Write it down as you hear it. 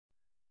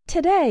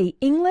Today,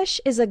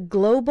 English is a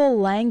global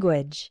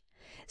language.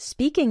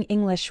 Speaking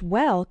English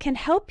well can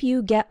help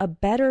you get a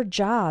better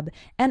job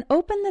and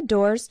open the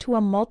doors to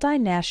a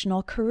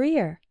multinational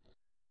career.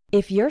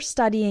 If you're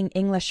studying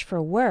English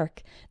for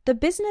work, the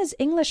Business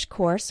English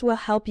course will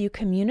help you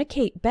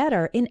communicate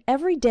better in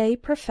everyday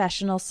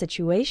professional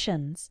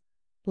situations,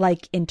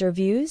 like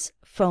interviews,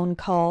 phone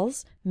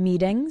calls,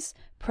 meetings,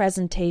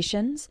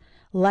 presentations,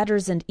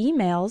 letters and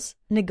emails,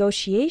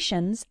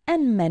 negotiations,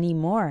 and many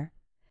more.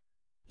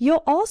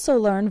 You'll also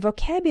learn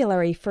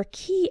vocabulary for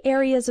key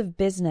areas of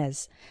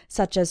business,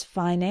 such as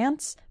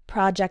finance,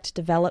 project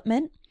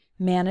development,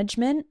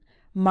 management,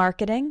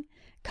 marketing,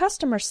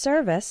 customer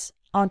service,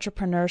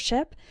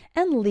 entrepreneurship,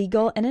 and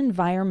legal and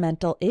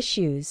environmental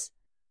issues.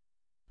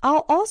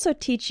 I'll also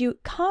teach you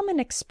common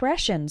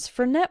expressions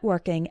for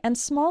networking and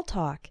small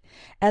talk,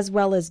 as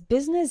well as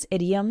business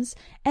idioms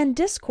and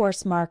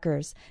discourse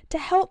markers to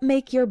help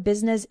make your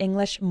business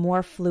English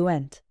more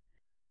fluent.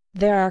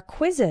 There are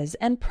quizzes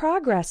and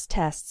progress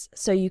tests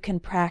so you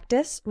can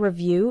practice,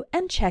 review,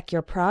 and check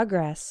your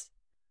progress.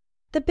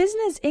 The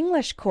Business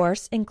English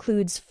course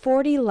includes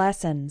 40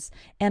 lessons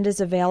and is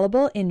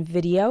available in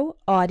video,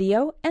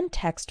 audio, and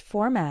text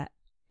format.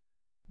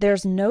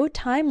 There's no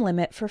time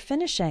limit for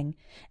finishing,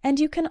 and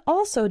you can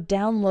also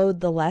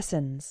download the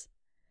lessons.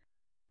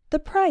 The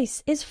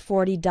price is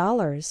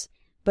 $40,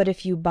 but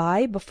if you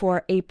buy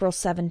before April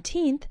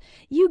 17th,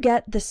 you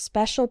get the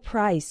special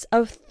price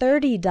of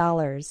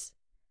 $30.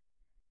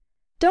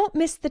 Don't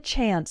miss the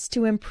chance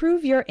to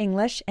improve your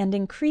English and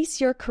increase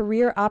your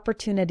career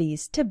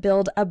opportunities to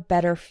build a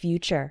better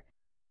future.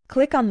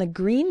 Click on the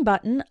green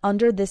button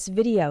under this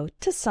video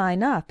to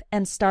sign up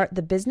and start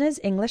the Business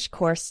English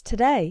course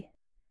today.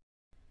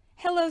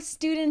 Hello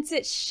students,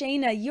 it's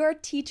Shayna, your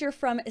teacher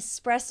from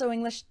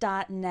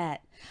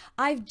EspressoEnglish.net.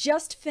 I've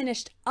just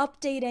finished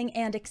updating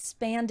and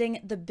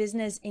expanding the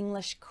Business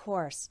English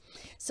course.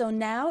 So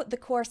now the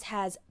course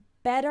has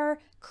better,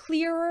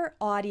 clearer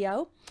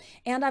audio,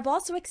 and I've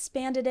also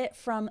expanded it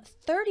from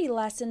 30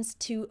 lessons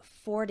to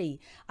 40.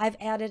 I've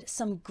added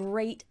some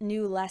great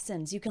new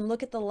lessons. You can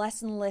look at the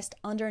lesson list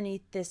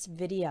underneath this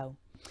video.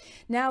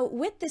 Now,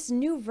 with this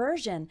new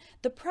version,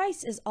 the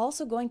price is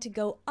also going to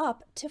go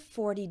up to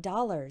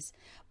 $40.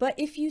 But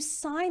if you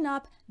sign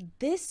up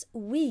this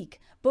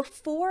week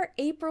before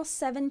April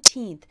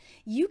 17th,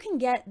 you can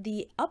get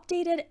the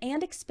updated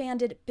and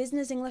expanded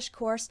Business English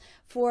course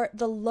for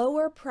the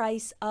lower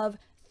price of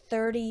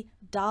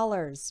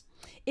 $30.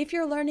 If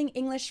you're learning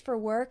English for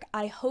work,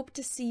 I hope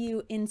to see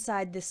you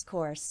inside this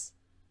course.